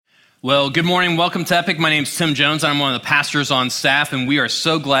Well, good morning. Welcome to Epic. My name's Tim Jones. I'm one of the pastors on staff, and we are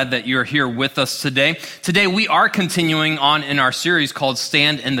so glad that you're here with us today. Today, we are continuing on in our series called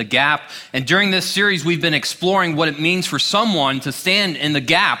Stand in the Gap. And during this series, we've been exploring what it means for someone to stand in the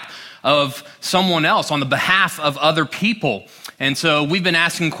gap of someone else on the behalf of other people. And so we've been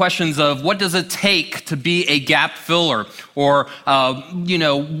asking questions of what does it take to be a gap filler? Or,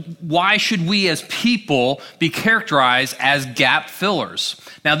 why should we as people be characterized as gap fillers?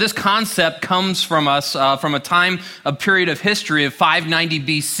 Now, this concept comes from us from a period of history of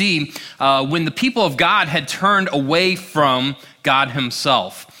 590 BC when the people of God had turned away from God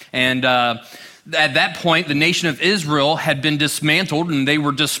himself. And at that point, the nation of Israel had been dismantled and they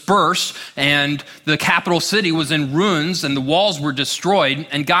were dispersed, and the capital city was in ruins and the walls were destroyed.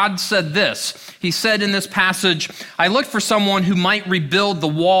 And God said this. He said in this passage, "I looked for someone who might rebuild the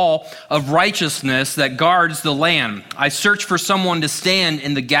wall of righteousness that guards the land. I searched for someone to stand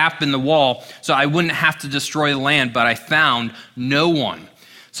in the gap in the wall so I wouldn't have to destroy the land, but I found no one."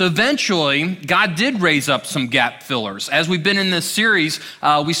 So eventually, God did raise up some gap fillers. As we've been in this series,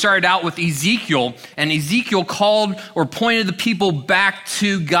 we started out with Ezekiel, and Ezekiel called or pointed the people back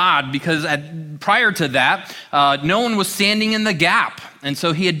to God because prior to that, no one was standing in the gap. And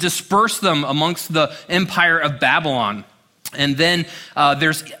so he had dispersed them amongst the empire of Babylon. And then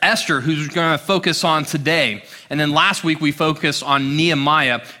there's Esther, who's going to focus on today. And then last week we focused on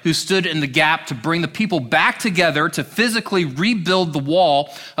Nehemiah, who stood in the gap to bring the people back together to physically rebuild the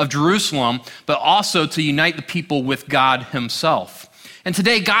wall of Jerusalem, but also to unite the people with God himself. And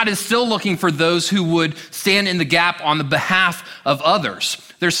today God is still looking for those who would stand in the gap on the behalf of others.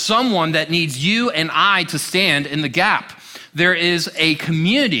 There's someone that needs you and I to stand in the gap. There is a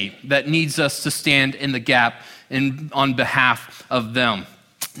community that needs us to stand in the gap on behalf of them.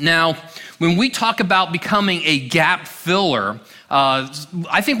 Now, when we talk about becoming a gap filler,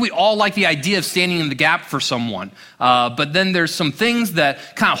 I think we all like the idea of standing in the gap for someone. But then there's some things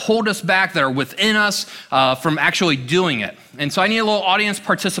that kind of hold us back that are within us from actually doing it. And so I need a little audience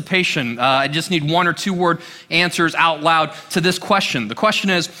participation. I just need 1 or 2 word answers out loud to this question. The question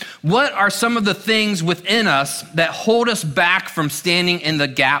is, what are some of the things within us that hold us back from standing in the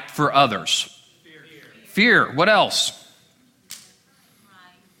gap for others? Fear. What else?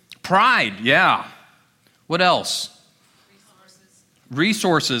 Pride, yeah. What else?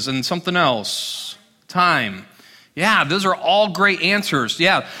 Resources and something else. Time. Yeah, those are all great answers.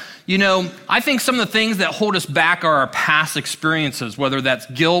 Yeah. I think some of the things that hold us back are our past experiences, whether that's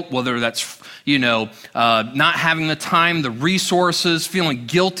guilt, whether that's, not having the time, the resources, feeling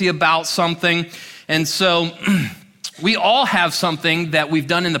guilty about something. And so we all have something that we've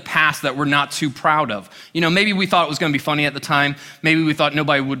done in the past that we're not too proud of. Maybe we thought it was going to be funny at the time. Maybe we thought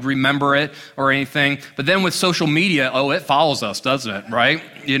nobody would remember it or anything. But then with social media, it follows us, doesn't it, right?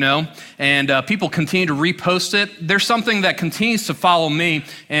 And people continue to repost it. There's something that continues to follow me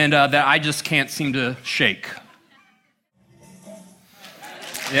and that I just can't seem to shake.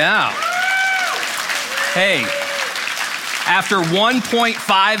 Yeah. Hey, after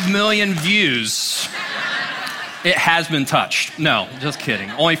 1.5 million views, it has been touched. No, just kidding.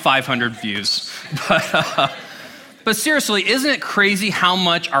 Only 500 views. But seriously, isn't it crazy how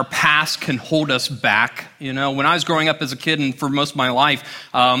much our past can hold us back? When I was growing up as a kid and for most of my life,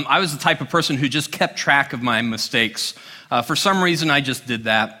 I was the type of person who just kept track of my mistakes. For some reason, I just did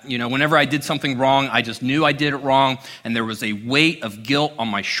that. Whenever I did something wrong, I just knew I did it wrong, and there was a weight of guilt on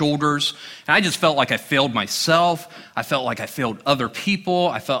my shoulders. And I just felt like I failed myself. I felt like I failed other people.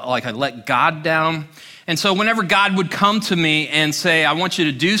 I felt like I let God down. And so whenever God would come to me and say, I want you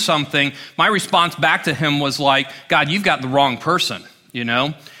to do something, my response back to him was like, God, you've got the wrong person,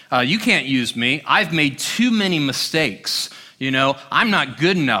 you can't use me. I've made too many mistakes, I'm not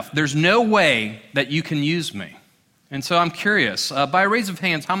good enough. There's no way that you can use me. And so I'm curious, by a raise of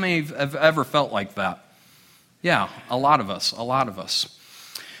hands, how many have ever felt like that? Yeah, a lot of us.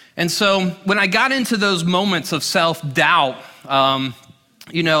 And so when I got into those moments of self-doubt,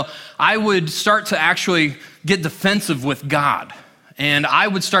 I would start to actually get defensive with God. And I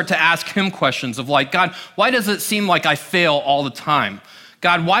would start to ask him questions of like, God, why does it seem like I fail all the time?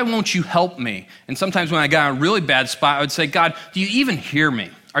 God, why won't you help me? And sometimes when I got in a really bad spot, I would say, God, do you even hear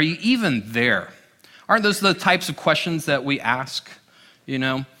me? Are you even there? Aren't those the types of questions that we ask,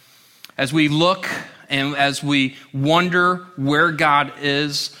 As we look and as we wonder where God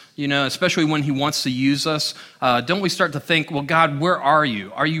is, especially when he wants to use us, don't we start to think, well, God, where are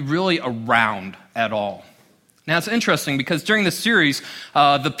you? Are you really around at all? Now, it's interesting because during this series,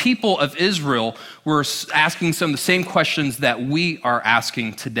 the people of Israel were asking some of the same questions that we are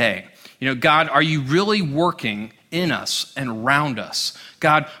asking today. God, are you really working in us and around us?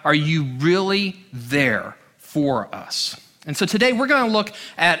 God, are you really there for us? And so today we're going to look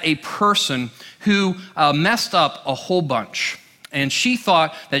at a person who messed up a whole bunch. And she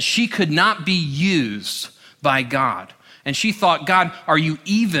thought that she could not be used by God. And she thought, God, are you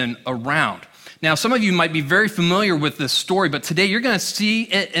even around? Now, some of you might be very familiar with this story, but today you're going to see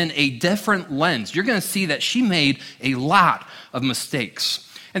it in a different lens. You're going to see that she made a lot of mistakes.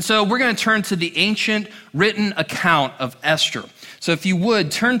 And so we're going to turn to the ancient written account of Esther. So if you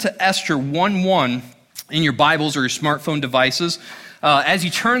would, turn to Esther 1:1 in your Bibles or your smartphone devices. As you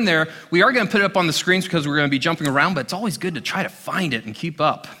turn there, we are going to put it up on the screens because we're going to be jumping around, but it's always good to try to find it and keep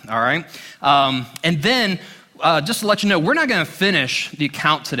up, all right? And then, just to let you know, we're not going to finish the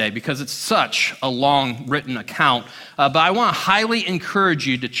account today because it's such a long written account, but I want to highly encourage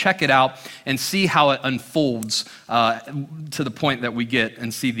you to check it out and see how it unfolds to the point that we get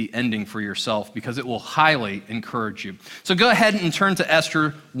and see the ending for yourself, because it will highly encourage you. So go ahead and turn to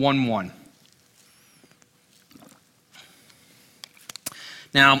Esther 1:1.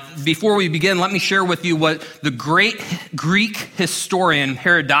 Now, before we begin, let me share with you what the great Greek historian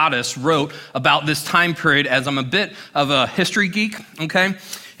Herodotus wrote about this time period, as I'm a bit of a history geek, okay?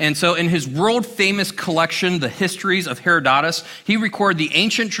 And so in his world-famous collection, The Histories of Herodotus, he recorded the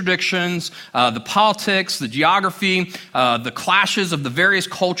ancient traditions, the politics, the geography, the clashes of the various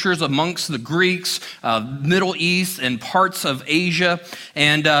cultures amongst the Greeks, Middle East, and parts of Asia.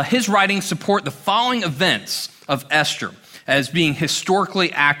 And his writings support the following events of Esther as being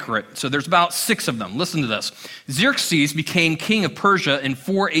historically accurate. So there's about 6 of them. Listen to this. Xerxes became king of Persia in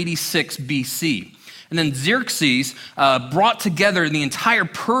 486 BC. And then Xerxes brought together the entire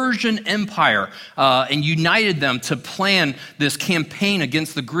Persian Empire and united them to plan this campaign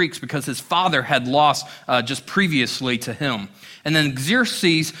against the Greeks because his father had lost just previously to him. And then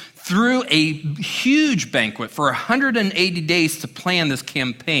Xerxes threw a huge banquet for 180 days to plan this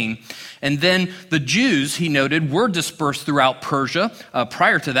campaign. And then the Jews, he noted, were dispersed throughout Persia.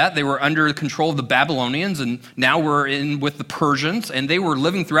 Prior to that, they were under the control of the Babylonians, and now we're in with the Persians, and they were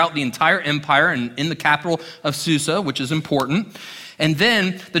living throughout the entire empire and in the capital of Susa, which is important. And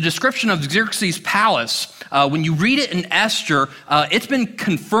then the description of Xerxes' palace, when you read it in Esther, it's been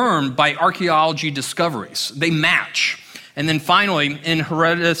confirmed by archaeology discoveries. They match. And then finally, in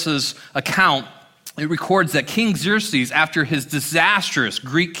Herodotus' account, it records that King Xerxes, after his disastrous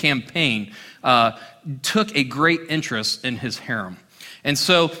Greek campaign, took a great interest in his harem. And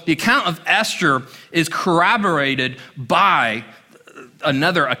so the account of Esther is corroborated by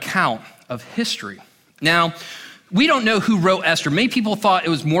another account of history. Now, we don't know who wrote Esther. Many people thought it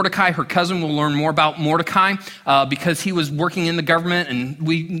was Mordecai, her cousin. We'll learn more about Mordecai because he was working in the government, and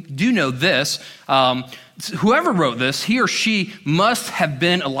we do know this. Whoever wrote this, he or she must have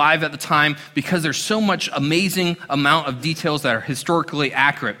been alive at the time because there's so much amazing amount of details that are historically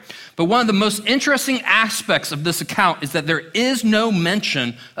accurate. But one of the most interesting aspects of this account is that there is no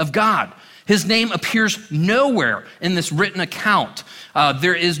mention of God. His name appears nowhere in this written account.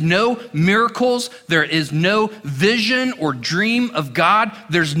 There is no miracles. There is no vision or dream of God.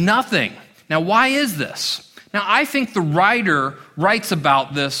 There's nothing. Now, why is this? Now, I think the writer writes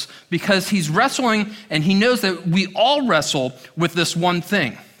about this because he's wrestling, and he knows that we all wrestle with this one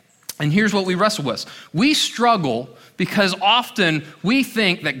thing. And here's what we wrestle with. We struggle because often we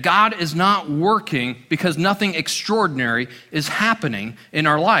think that God is not working because nothing extraordinary is happening in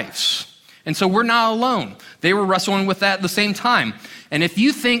our lives. And so we're not alone. They were wrestling with that at the same time. And if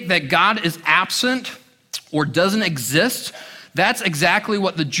you think that God is absent or doesn't exist, that's exactly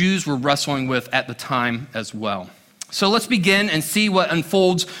what the Jews were wrestling with at the time as well. So let's begin and see what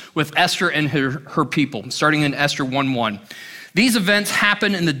unfolds with Esther and her people, starting in Esther 1:1. These events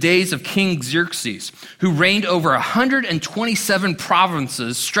happened in the days of King Xerxes, who reigned over 127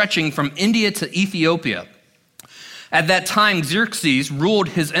 provinces stretching from India to Ethiopia. At that time, Xerxes ruled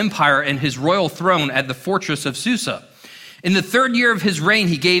his empire and his royal throne at the fortress of Susa. In the 3rd year of his reign,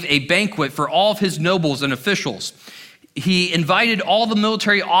 he gave a banquet for all of his nobles and officials. He invited all the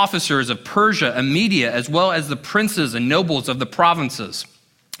military officers of Persia and Media, as well as the princes and nobles of the provinces.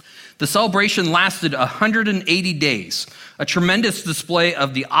 The celebration lasted 180 days, a tremendous display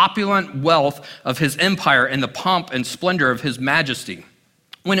of the opulent wealth of his empire and the pomp and splendor of his majesty.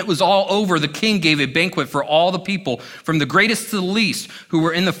 When it was all over, the king gave a banquet for all the people, from the greatest to the least, who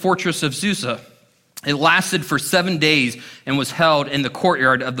were in the fortress of Susa. It lasted for 7 days and was held in the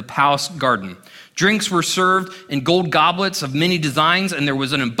courtyard of the palace garden. Drinks were served in gold goblets of many designs, and there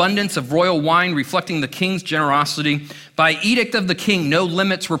was an abundance of royal wine reflecting the king's generosity. By edict of the king, no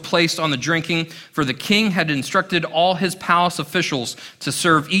limits were placed on the drinking, for the king had instructed all his palace officials to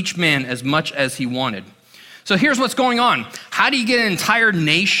serve each man as much as he wanted. So here's what's going on. How do you get an entire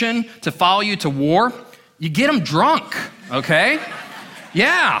nation to follow you to war? You get them drunk, okay?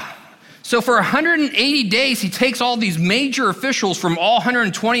 Yeah. So for 180 days, he takes all these major officials from all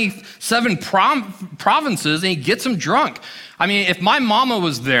 127 provinces and he gets them drunk. I mean, if my mama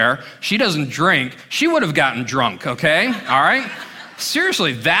was there, she doesn't drink, she would have gotten drunk, okay? All right?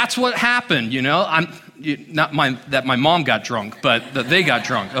 Seriously, that's what happened, you know? Not that my mom got drunk, but that they got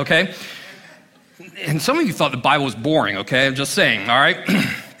drunk, okay? And some of you thought the Bible was boring, okay? I'm just saying, all right?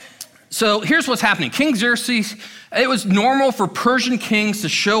 So here's what's happening. King Xerxes, it was normal for Persian kings to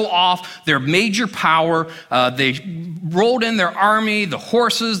show off their major power. They rolled in their army, the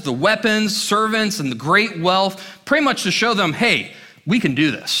horses, the weapons, servants, and the great wealth, pretty much to show them, hey, we can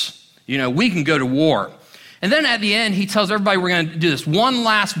do this. You know, we can go to war. And then at the end, he tells everybody we're going to do this one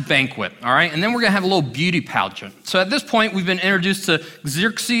last banquet, all right? And then we're going to have a little beauty pageant. So at this point, we've been introduced to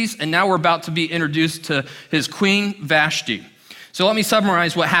Xerxes, and now we're about to be introduced to his queen, Vashti. So let me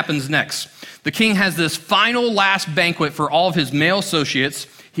summarize what happens next. The king has this final last banquet for all of his male associates.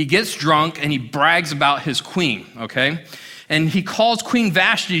 He gets drunk and he brags about his queen, okay? And he calls Queen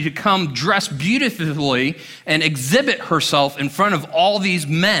Vashti to come dress beautifully and exhibit herself in front of all these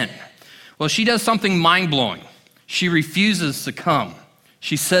men. Well, she does something mind-blowing. She refuses to come.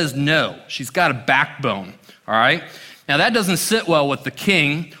 She says no. She's got a backbone, all right? Now, that doesn't sit well with the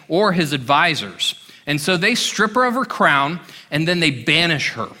king or his advisors. And so they strip her of her crown, and then they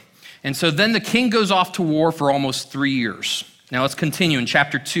banish her. And so then the king goes off to war for almost 3 years. Now let's continue in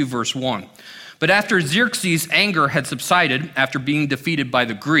chapter 2, verse 1. But after Xerxes' anger had subsided after being defeated by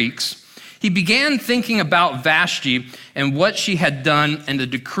the Greeks, he began thinking about Vashti and what she had done and the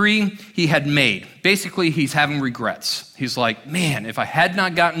decree he had made. Basically, he's having regrets. He's like, man, if I had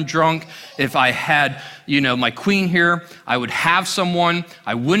not gotten drunk, if I had, my queen here, I would have someone.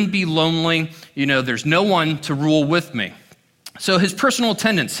 I wouldn't be lonely. There's no one to rule with me. So his personal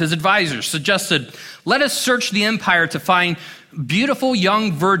attendants, his advisors, suggested, let us search the empire to find beautiful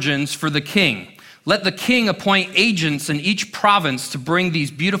young virgins for the king. Let the king appoint agents in each province to bring these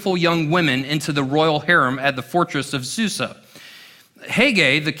beautiful young women into the royal harem at the fortress of Susa.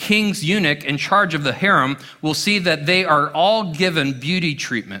 Haggai, the king's eunuch in charge of the harem, will see that they are all given beauty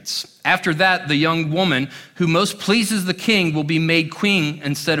treatments. After that, the young woman who most pleases the king will be made queen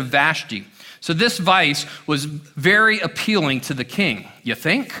instead of Vashti. So this vice was very appealing to the king. You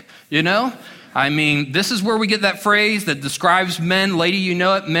think? This is where we get that phrase that describes men. Lady, you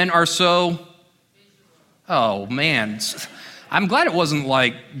know it. Men are so... Oh, man. I'm glad it wasn't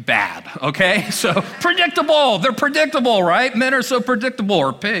bad, okay? So predictable. They're predictable, right? Men are so predictable,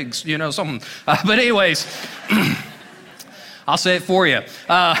 or pigs, something. But anyways, I'll say it for you.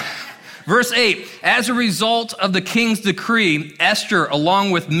 Verse 8, as a result of the king's decree, Esther,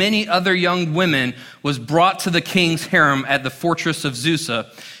 along with many other young women, was brought to the king's harem at the fortress of Susa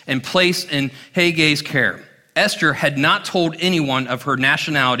and placed in Haggai's care. Esther had not told anyone of her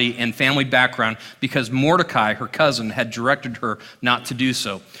nationality and family background because Mordecai, her cousin, had directed her not to do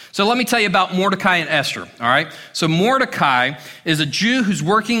so. So let me tell you about Mordecai and Esther, all right? So Mordecai is a Jew who's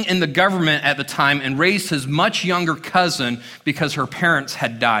working in the government at the time and raised his much younger cousin because her parents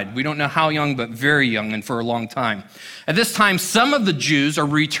had died. We don't know how young, but very young and for a long time. At this time, some of the Jews are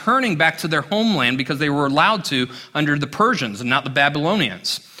returning back to their homeland because they were allowed to under the Persians and not the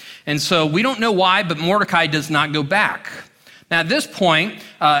Babylonians. And so we don't know why, but Mordecai does not go back. Now, at this point,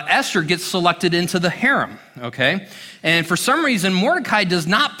 Esther gets selected into the harem, okay? And for some reason, Mordecai does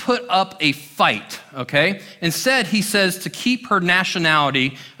not put up a fight, okay? Instead, he says to keep her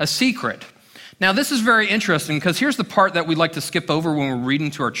nationality a secret. Now, this is very interesting because here's the part that we like to skip over when we're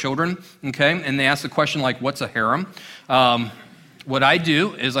reading to our children, okay? And they ask the question what's a harem? What I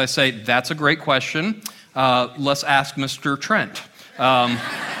do is I say, that's a great question. Let's ask Mr. Trent.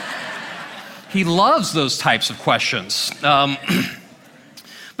 He loves those types of questions. But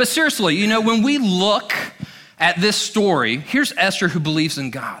seriously, when we look at this story, here's Esther who believes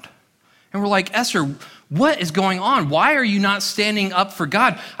in God. And we're like, Esther, what is going on? Why are you not standing up for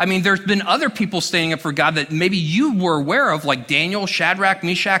God? There's been other people standing up for God that maybe you were aware of, like Daniel, Shadrach,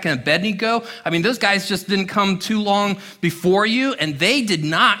 Meshach, and Abednego. Those guys just didn't come too long before you, and they did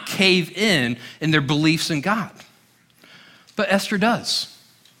not cave in their beliefs in God. But Esther does.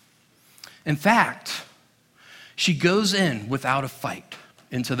 In fact, she goes in without a fight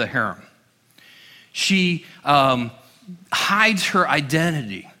into the harem. She hides her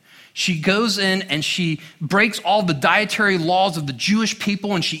identity. She goes in and she breaks all the dietary laws of the Jewish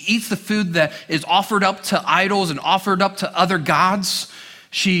people, and she eats the food that is offered up to idols and offered up to other gods.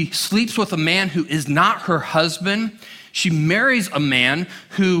 She sleeps with a man who is not her husband. She marries a man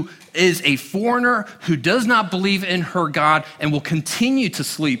who is a foreigner who does not believe in her God and will continue to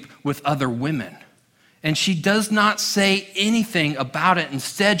sleep with other women. And she does not say anything about it.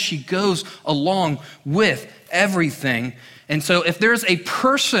 Instead, she goes along with everything. And so if there's a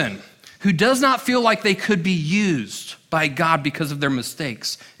person who does not feel like they could be used by God because of their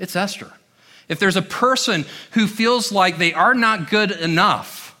mistakes, it's Esther. If there's a person who feels like they are not good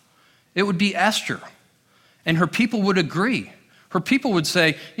enough, it would be Esther. And her people would agree. Her people would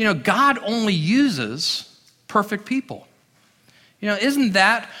say, God only uses perfect people. Isn't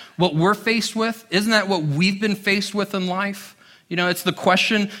that what we're faced with? Isn't that what we've been faced with in life? It's the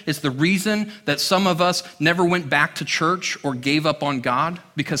question, it's the reason that some of us never went back to church or gave up on God,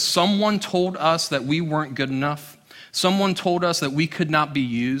 because someone told us that we weren't good enough. Someone told us that we could not be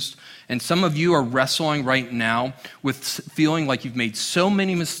used. And some of you are wrestling right now with feeling like you've made so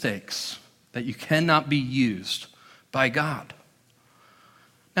many mistakes that you cannot be used by God.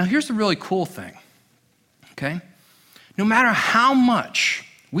 Now, here's the really cool thing, okay? No matter how much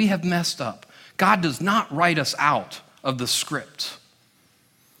we have messed up, God does not write us out of the script.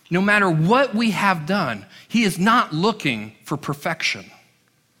 No matter what we have done, he is not looking for perfection.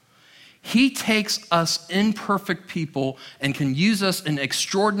 He takes us imperfect people and can use us in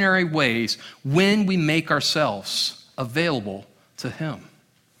extraordinary ways when we make ourselves available to him.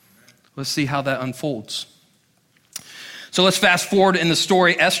 Let's see how that unfolds. So let's fast forward in the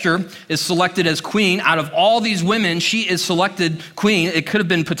story. Esther is selected as queen. Out of all these women, she is selected queen. It could have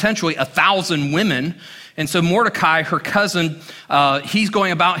been potentially 1,000 women. And so Mordecai, her cousin, he's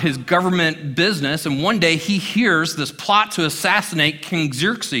going about his government business. And one day he hears this plot to assassinate King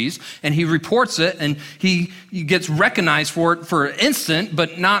Xerxes, and he reports it, and he gets recognized for it for an instant,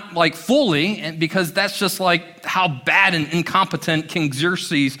 but not like fully, and because that's just like how bad and incompetent King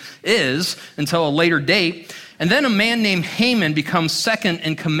Xerxes is until a later date. And then a man named Haman becomes second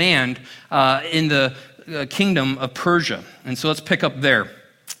in command in the kingdom of Persia. And so let's pick up there.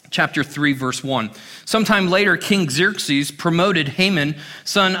 Chapter 3, verse 1. Sometime later, King Xerxes promoted Haman,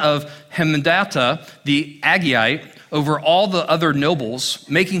 son of Hammedatha, the Agagite, over all the other nobles,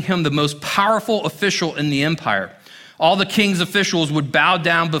 making him the most powerful official in the empire. All the king's officials would bow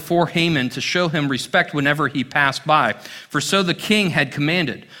down before Haman to show him respect whenever he passed by, for so the king had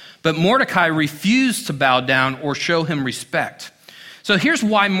commanded. But Mordecai refused to bow down or show him respect. So here's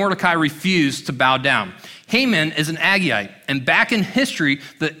why Mordecai refused to bow down. Haman is an Agagite, and back in history,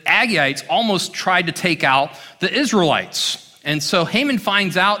 the Agagites almost tried to take out the Israelites. And so Haman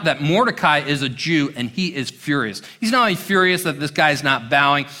finds out that Mordecai is a Jew, and he is furious. He's not only furious that this guy's not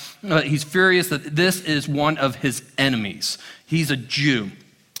bowing, but he's furious that this is one of his enemies. He's a Jew.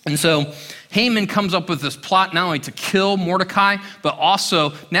 And so Haman comes up with this plot not only to kill Mordecai, but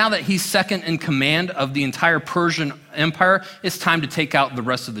also now that he's second in command of the entire Persian Empire, it's time to take out the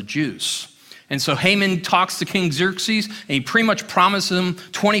rest of the Jews. And so Haman talks to King Xerxes, and he pretty much promises him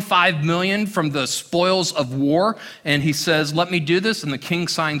 25 million from the spoils of war. And he says, let me do this, and the king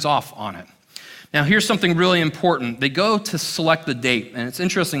signs off on it. Now, here's something really important. They go to select the date, and it's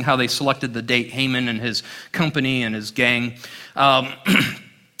interesting how they selected the date, Haman and his company and his gang.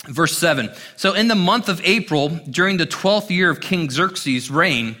 Verse 7, so in the month of April, during the 12th year of King Xerxes'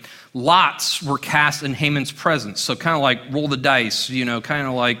 reign, lots were cast in Haman's presence. So kind of like roll the dice, kind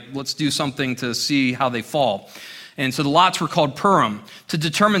of like let's do something to see how they fall. And so the lots were called Purim to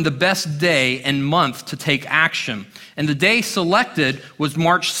determine the best day and month to take action. And the day selected was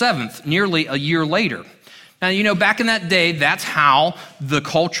March 7th, nearly a year later. Now, back in that day, that's how the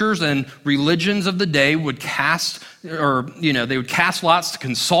cultures and religions of the day would cast, they would cast lots to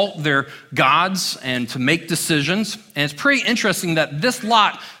consult their gods and to make decisions. And it's pretty interesting that this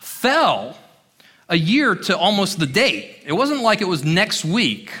lot fell a year to almost the date. It wasn't like it was next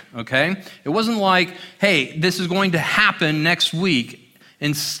week, okay? It wasn't like, hey, this is going to happen next week.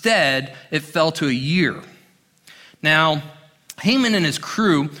 Instead, it fell to a year. Now, Haman and his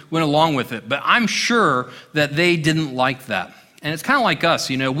crew went along with it, but I'm sure that they didn't like that. And it's kind of like us,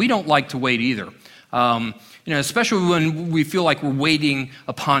 we don't like to wait either. Especially when we feel like we're waiting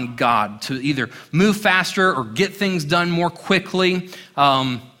upon God to either move faster or get things done more quickly.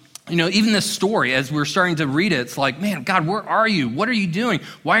 Even this story, as we're starting to read it, it's like, man, God, where are you? What are you doing?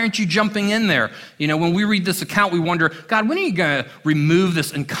 Why aren't you jumping in there? When we read this account, we wonder, God, when are you going to remove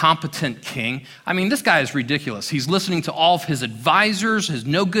this incompetent king? I mean, this guy is ridiculous. He's listening to all of his advisors, his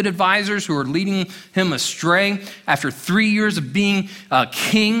no good advisors who are leading him astray. After 3 years of being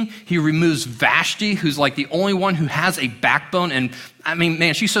king, he removes Vashti, who's like the only one who has a backbone and I mean,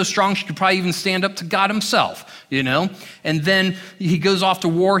 man, she's so strong she could probably even stand up to God himself, And then he goes off to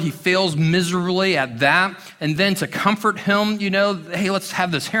war. He fails miserably at that. And then to comfort him, hey, let's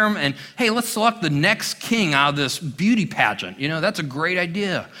have this harem. And hey, let's select the next king out of this beauty pageant. That's a great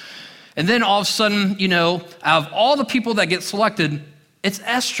idea. And then all of a sudden, out of all the people that get selected, it's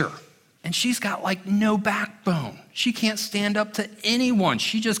Esther. And she's got no backbone. She can't stand up to anyone.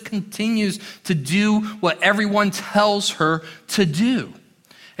 She just continues to do what everyone tells her to do.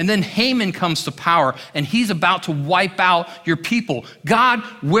 And then Haman comes to power, and he's about to wipe out your people. God,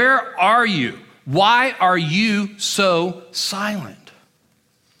 where are you? Why are you so silent?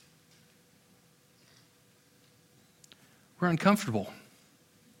 We're uncomfortable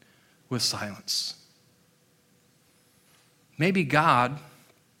with silence. Maybe God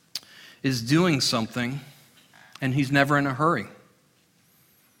is doing something and he's never in a hurry.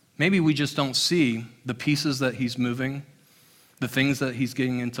 Maybe we just don't see the pieces that he's moving, the things that he's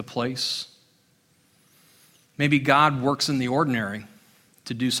getting into place. Maybe God works in the ordinary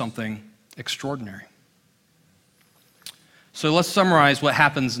to do something extraordinary. So let's summarize what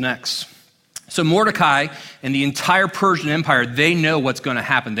happens next. So Mordecai and the entire Persian Empire, they know what's going to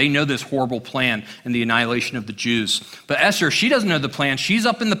happen. They know this horrible plan and the annihilation of the Jews. But Esther, she doesn't know the plan. She's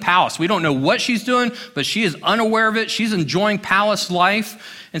up in the palace. We don't know what she's doing, but she is unaware of it. She's enjoying palace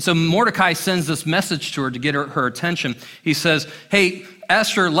life. And so Mordecai sends this message to her to get her attention. He says, hey,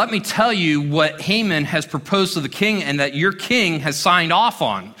 Esther, let me tell you what Haman has proposed to the king and that your king has signed off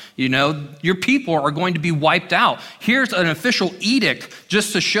on. Your people are going to be wiped out. Here's an official edict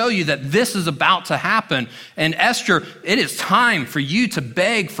just to show you that this is about to happen. And Esther, it is time for you to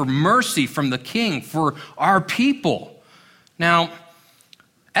beg for mercy from the king for our people. Now,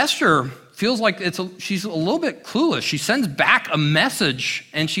 Esther feels like she's a little bit clueless. She sends back a message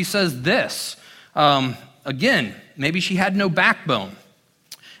and she says this. Again, maybe she had no backbone.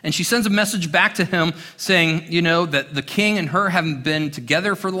 And she sends a message back to him saying, that the king and her haven't been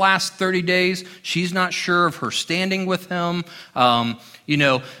together for the last 30 days. She's not sure of her standing with him. Let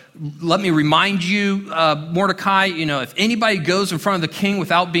me remind you, Mordecai, if anybody goes in front of the king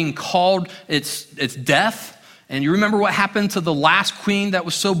without being called, it's death. And you remember what happened to the last queen that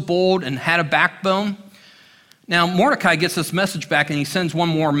was so bold and had a backbone? Now, Mordecai gets this message back and he sends one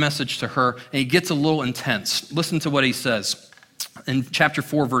more message to her and he gets a little intense. Listen to what he says. In chapter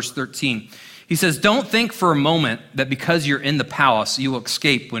 4, verse 13, he says, don't think for a moment that because you're in the palace, you will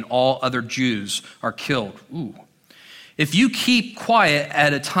escape when all other Jews are killed. Ooh. If you keep quiet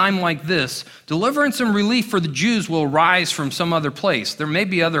at a time like this, deliverance and relief for the Jews will arise from some other place. There may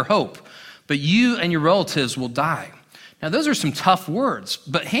be other hope, but you and your relatives will die. Now, those are some tough words,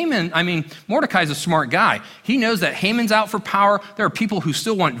 but Mordecai's a smart guy. He knows that Haman's out for power. There are people who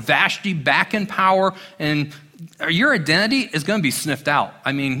still want Vashti back in power, and your identity is going to be sniffed out.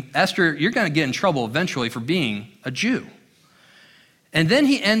 Esther, you're going to get in trouble eventually for being a Jew. And then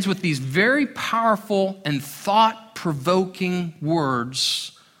he ends with these very powerful and thought-provoking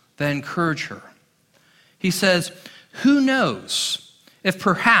words that encourage her. He says, who knows if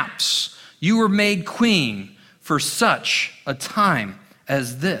perhaps you were made queen for such a time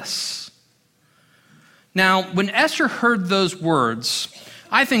as this. Now, when Esther heard those words,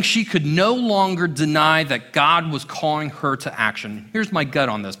 I think she could no longer deny that God was calling her to action. Here's my gut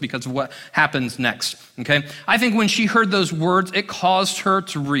on this because of what happens next, okay? I think when she heard those words, it caused her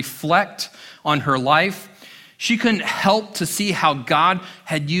to reflect on her life. She couldn't help to see how God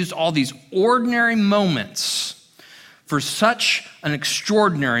had used all these ordinary moments for such an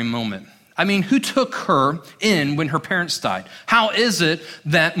extraordinary moment. Who took her in when her parents died? How is it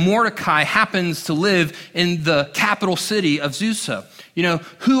that Mordecai happens to live in the capital city of Susa?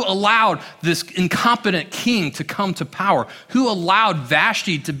 Who allowed this incompetent king to come to power? Who allowed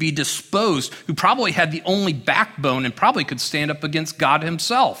Vashti to be disposed, who probably had the only backbone and probably could stand up against God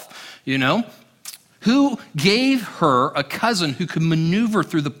himself? Who gave her a cousin who could maneuver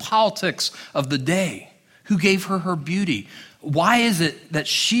through the politics of the day? Who gave her her beauty? Why is it that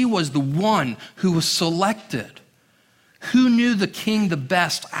she was the one who was selected? Who knew the king the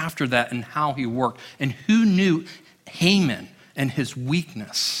best after that and how he worked? And who knew Haman and his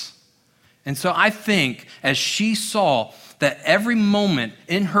weakness? And so I think as she saw that every moment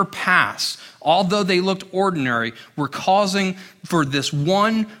in her past, although they looked ordinary, were causing for this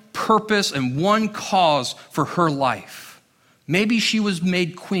one purpose and one cause for her life. Maybe she was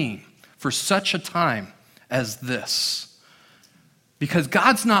made queen for such a time as this. Because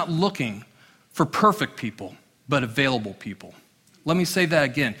God's not looking for perfect people, but available people. Let me say that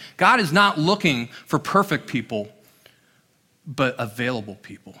again. God is not looking for perfect people, but available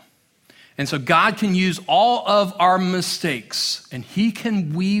people. And so God can use all of our mistakes and he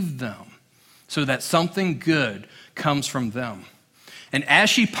can weave them so that something good comes from them. And as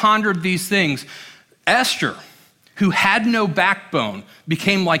she pondered these things, Esther, who had no backbone,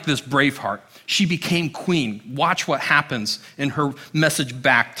 became like this Braveheart. She became queen. Watch what happens in her message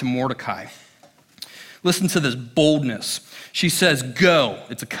back to Mordecai. Listen to this boldness. She says, go,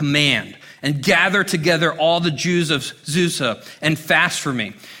 it's a command, and gather together all the Jews of Susa and fast for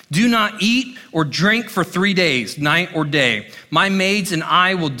me. Do not eat or drink for 3 days, night or day. My maids and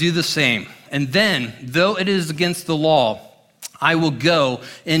I will do the same. And then, though it is against the law, I will go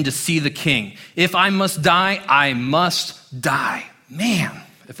in to see the king. If I must die, I must die. Man,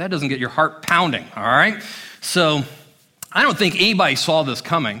 if that doesn't get your heart pounding, all right? So I don't think anybody saw this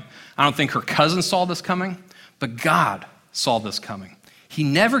coming. I don't think her cousin saw this coming, but God saw this coming. He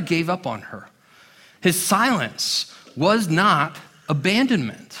never gave up on her. His silence was not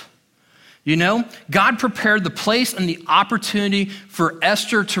abandonment. You know, God prepared the place and the opportunity for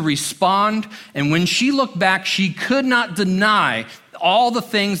Esther to respond. And when she looked back, she could not deny all the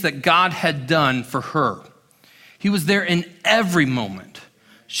things that God had done for her. He was there in every moment.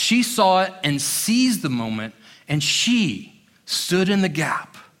 She saw it and seized the moment, and she stood in the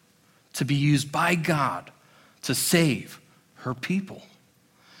gap to be used by God to save her people.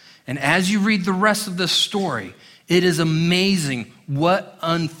 And as you read the rest of this story, it is amazing what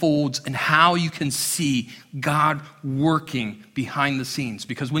unfolds and how you can see God working behind the scenes.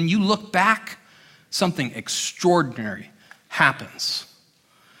 Because when you look back, something extraordinary happens.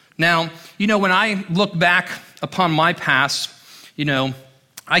 Now, you know, when I look back upon my past, you know,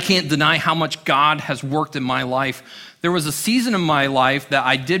 I can't deny how much God has worked in my life. There was a season in my life that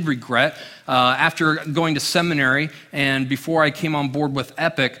I did regret after going to seminary and before I came on board with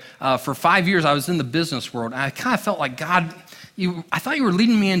Epic. For 5 years, I was in the business world. And I kind of felt like, God, I thought you were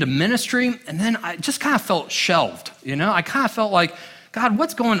leading me into ministry, and then I just kind of felt shelved, you know? I kind of felt like, God,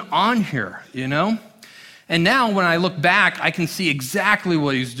 what's going on here, you know? And now when I look back, I can see exactly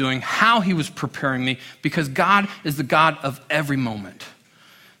what he was doing, how he was preparing me, because God is the God of every moment.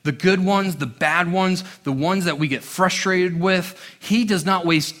 The good ones, the bad ones, the ones that we get frustrated with, he does not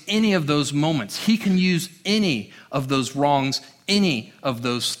waste any of those moments. He can use any of those wrongs, any of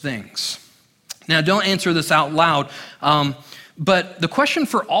those things. Now, don't answer this out loud, but the question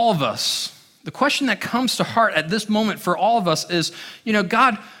for all of us, the question that comes to heart at this moment for all of us is, you know,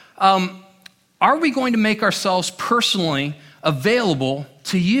 God, are we going to make ourselves personally available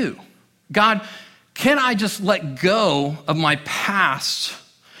to you? God, can I just let go of my past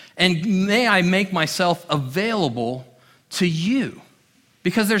and may I make myself available to you?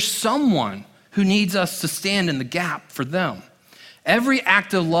 Because there's someone who needs us to stand in the gap for them. Every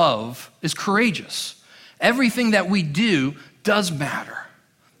act of love is courageous. Everything that we do does matter.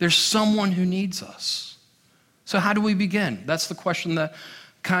 There's someone who needs us. So how do we begin? That's the question that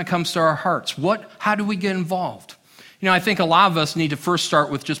kind of comes to our hearts. How do we get involved? You know, I think a lot of us need to first start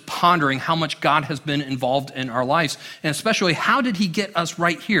with just pondering how much God has been involved in our lives, and especially how did he get us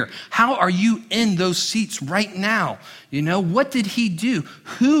right here? How are you in those seats right now? You know, what did he do?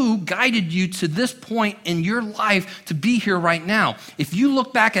 Who guided you to this point in your life to be here right now? If you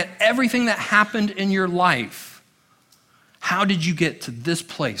look back at everything that happened in your life, how did you get to this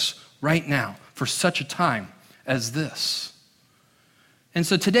place right now for such a time as this? And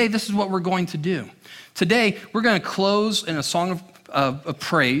so today, this is what we're going to do. Today, we're going to close in a song of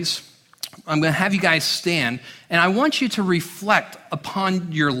praise. I'm going to have you guys stand, and I want you to reflect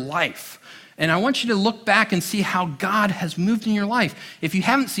upon your life. And I want you to look back and see how God has moved in your life. If you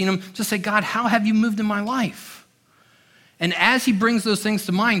haven't seen him, just say, God, how have you moved in my life? And as he brings those things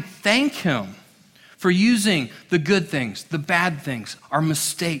to mind, thank him for using the good things, the bad things, our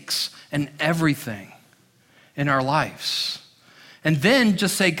mistakes, and everything in our lives. And then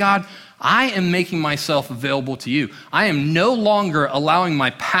just say, God, I am making myself available to you. I am no longer allowing my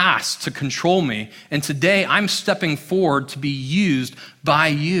past to control me. And today I'm stepping forward to be used by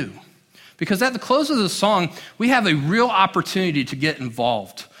you. Because at the close of the song, we have a real opportunity to get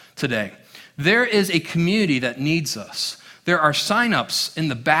involved today. There is a community that needs us. There are signups in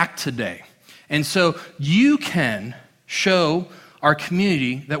the back today. And so you can show our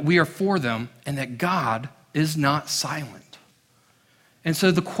community that we are for them and that God is not silent. And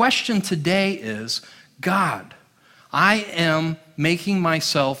so the question today is, God, I am making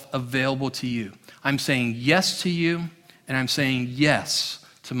myself available to you. I'm saying yes to you, and I'm saying yes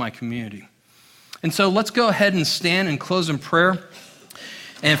to my community. And so let's go ahead and stand and close in prayer.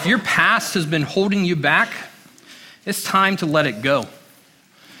 And if your past has been holding you back, it's time to let it go.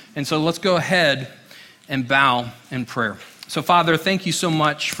 And so let's go ahead and bow in prayer. So, Father, thank you so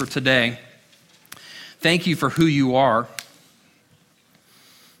much for today. Thank you for who you are.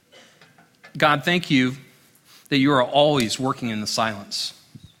 God, thank you that you are always working in the silence,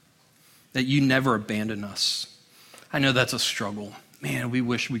 that you never abandon us. I know that's a struggle. Man, we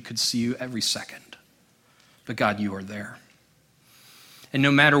wish we could see you every second. But God, you are there. And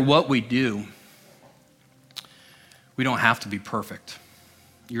no matter what we do, we don't have to be perfect.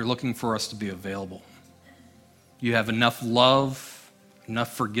 You're looking for us to be available. You have enough love,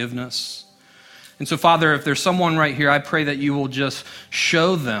 enough forgiveness. And so, Father, if there's someone right here, I pray that you will just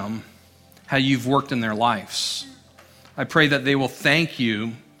show them how you've worked in their lives. I pray that they will thank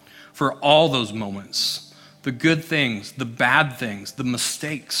you for all those moments, the good things, the bad things, the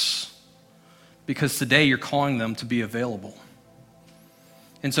mistakes, because today you're calling them to be available.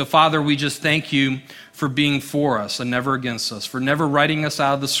 And so, Father, we just thank you for being for us and never against us, for never writing us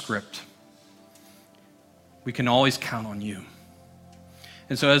out of the script. We can always count on you.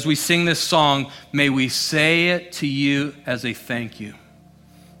 And so as we sing this song, may we say it to you as a thank you.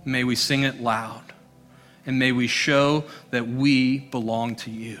 May we sing it loud. And may we show that we belong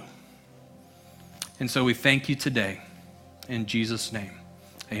to you. And so we thank you today. In Jesus' name,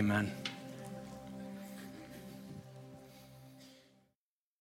 amen.